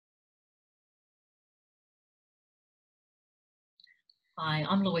Hi,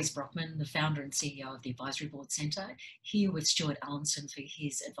 I'm Louise Brockman, the founder and CEO of the Advisory Board Centre, here with Stuart Allenson for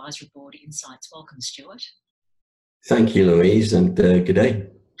his Advisory Board Insights. Welcome, Stuart. Thank you, Louise, and good day.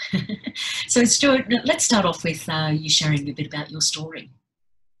 So, Stuart, let's start off with you sharing a bit about your story.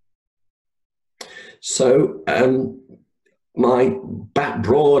 So, my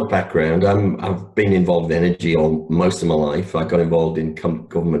broad background, I've been involved in energy all most of my life. I got involved in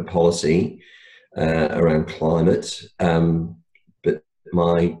government policy around climate. But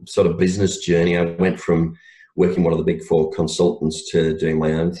my sort of business journey, I went from working one of the big four consultants to doing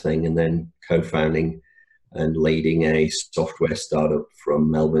my own thing, and then co-founding and leading a software startup from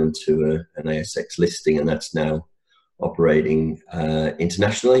Melbourne to an ASX listing, and that's now operating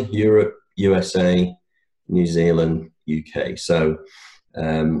internationally, Europe, USA, New Zealand, UK. So,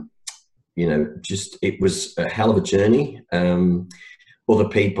 you know, just it was a hell of a journey. Other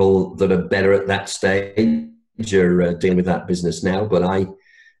people that are better at that stage are dealing with that business now, but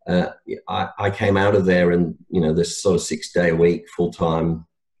I came out of there, and you know, this sort of 6 day a week full time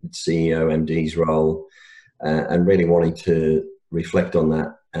CEO MD's role, and really wanting to reflect on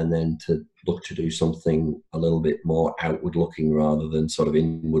that, and then to look to do something a little bit more outward looking rather than sort of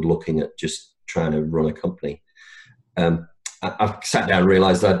inward looking at just trying to run a company. I sat down and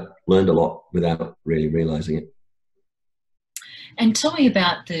realized I'd learned a lot without really realizing it. And tell me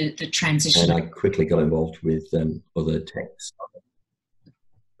about the transition. And I quickly got involved with other techs.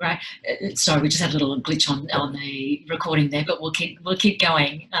 Right. Sorry, we just had a little glitch on the recording there, but we'll keep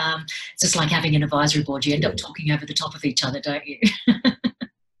going. It's just like having an advisory board. You end up talking over the top of each other, don't you?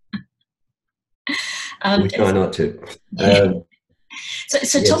 We try not to.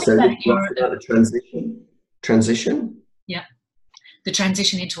 So tell me about the transition. Yeah, the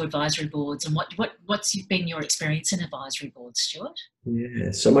transition into advisory boards, and what's been your experience in advisory boards, Stuart?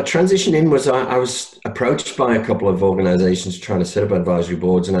 Yeah, so my transition in was I was approached by a couple of organisations trying to set up advisory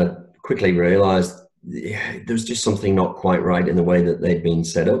boards, and I quickly realised there was just something not quite right in the way that they'd been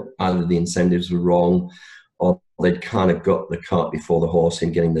set up. Either the incentives were wrong, or they'd kind of got the cart before the horse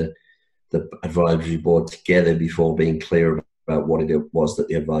in getting the advisory board together before being clear about what it was that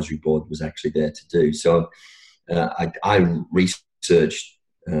the advisory board was actually there to do. So I researched,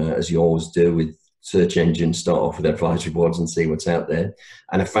 as you always do with search engines, start off with advisory boards and see what's out there.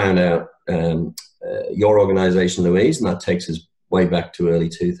 And I found out your organisation, Louise, and that takes us way back to early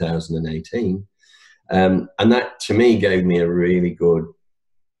 2018. And that, to me, gave me a really good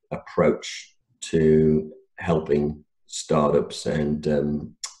approach to helping startups and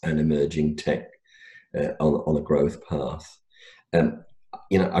emerging tech on a growth path.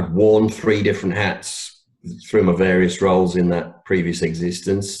 You know, I'd worn 3 different hats through my various roles in that previous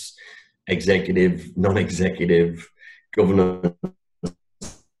existence: executive, non-executive, governance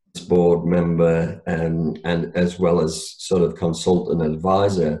board member, and as well as sort of consultant and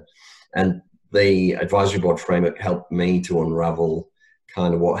advisor. And the advisory board framework helped me to unravel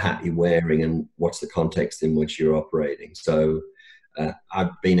kind of what hat you're wearing and what's the context in which you're operating. So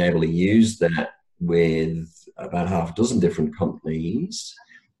I've been able to use that with about half a dozen different companies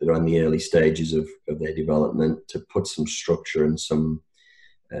that are in the early stages of their development to put some structure and some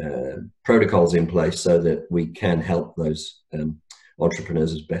protocols in place so that we can help those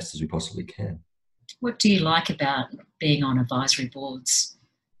entrepreneurs as best as we possibly can. What do you like about being on advisory boards,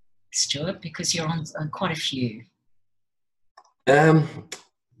 Stuart? Because you're on quite a few. I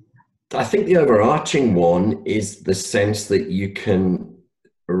think the overarching one is the sense that you can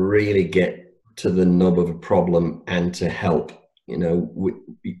really get to the nub of a problem and to help. You know,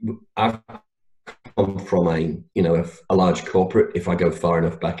 I've come from a large corporate, if I go far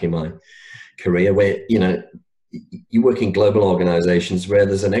enough back in my career, where, you know, you work in global organizations where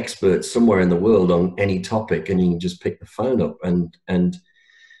there's an expert somewhere in the world on any topic and you can just pick the phone up, and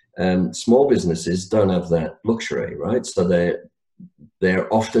small businesses don't have that luxury, right? So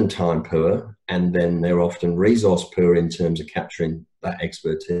they're often time poor, and then they're often resource poor in terms of capturing that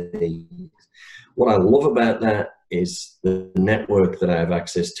expertise. What I love about that is the network that I have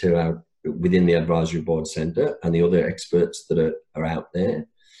access to within the Advisory Board Centre and the other experts that are out there.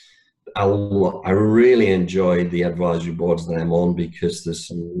 I really enjoy the advisory boards that I'm on because there's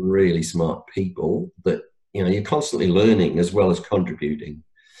some really smart people that, you know, you're constantly learning as well as contributing.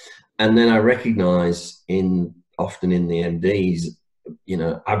 And then I recognise often in the MDs, you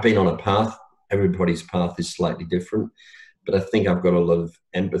know, I've been on a path. Everybody's path is slightly different, but I think I've got a lot of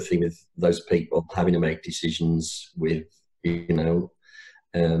empathy with those people having to make decisions with, you know,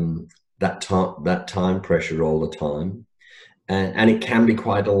 that time pressure all the time, and it can be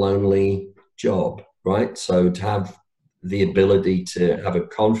quite a lonely job, right? So to have the ability to have a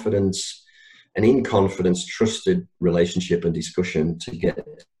confidence an in confidence, trusted relationship and discussion to get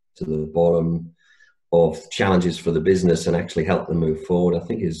to the bottom of challenges for the business and actually help them move forward, I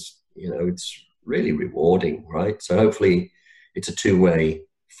think is, it's really rewarding, right? So hopefully it's a two-way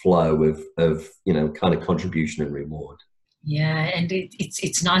flow of kind of contribution and reward. Yeah, and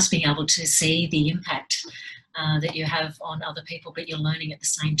it's nice being able to see the impact that you have on other people, but you're learning at the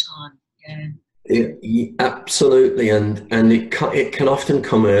same time. Yeah, absolutely, and it can often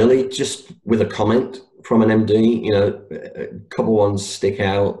come early, just with a comment from an MD. A couple ones stick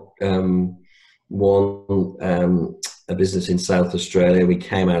out. One, a business in South Australia. We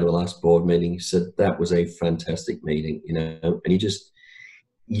came out of the last board meeting. He said that was a fantastic meeting. And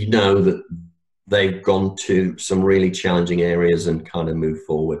you know that they've gone to some really challenging areas and kind of moved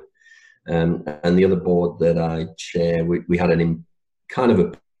forward. And the other board that I chair, we had kind of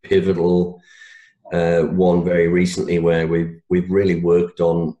a pivotal one very recently where we've really worked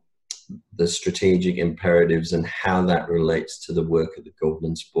on the strategic imperatives and how that relates to the work of the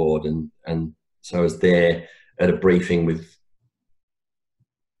governance board. And so I was there at a briefing with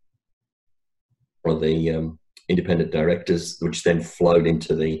one of the independent directors, which then flowed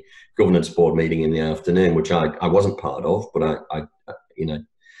into the governance board meeting in the afternoon, which I wasn't part of, but I'd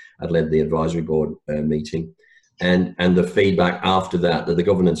led the advisory board meeting. And the feedback after that the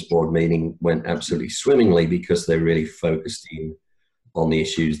governance board meeting went absolutely swimmingly because they really focused in on the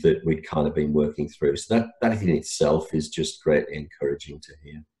issues that we'd kind of been working through. So that in itself is just greatly encouraging to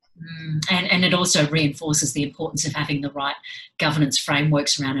hear. And it also reinforces the importance of having the right governance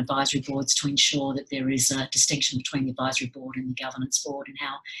frameworks around advisory boards to ensure that there is a distinction between the advisory board and the governance board and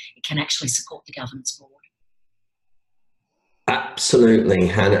how it can actually support the governance board. Absolutely,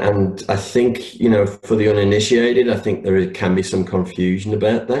 and I think, for the uninitiated, I think there can be some confusion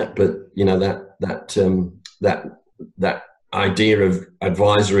about that, but that idea of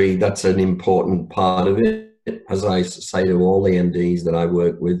advisory, that's an important part of it. As I say to all the MDs that I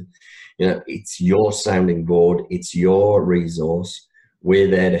work with, it's your sounding board, it's your resource. We're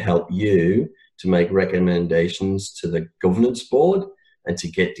there to help you to make recommendations to the governance board and to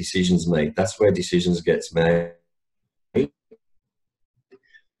get decisions made. That's where decisions gets made.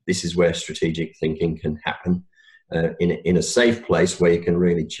 This is where strategic thinking can happen in a safe place where you can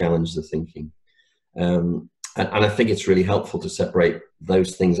really challenge the thinking. And I think it's really helpful to separate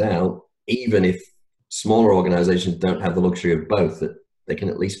those things out, even if smaller organizations don't have the luxury of both, that they can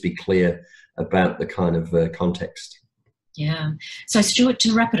at least be clear about the kind of context. Yeah. So Stuart,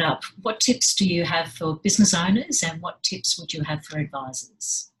 to wrap it up, what tips do you have for business owners and what tips would you have for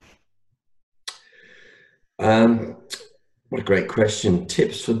advisors? What a great question.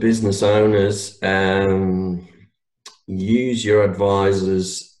 Tips for business owners. Use your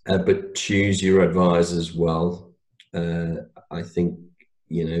advisors, but choose your advisors well. I think,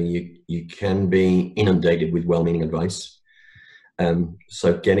 you can be inundated with well-meaning advice.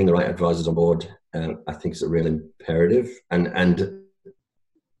 So getting the right advisors on board, I think is a real imperative. And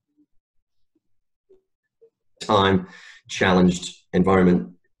time challenged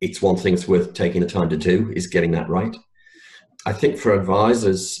environment, it's one thing that's worth taking the time to do is getting that right. I think for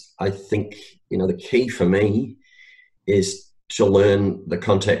advisors, I think, the key for me is to learn the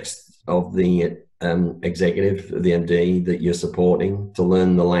context of the executive, the MD that you're supporting, to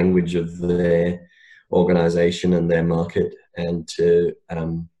learn the language of their organization and their market, and to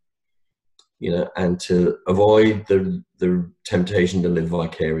avoid the temptation to live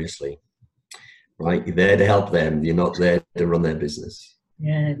vicariously. Right? You're there to help them. You're not there to run their business.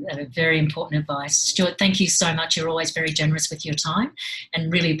 Yeah, very important advice. Stuart, thank you so much. You're always very generous with your time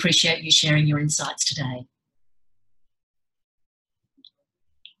and really appreciate you sharing your insights today.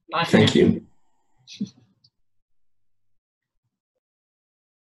 Bye for now. Thank you.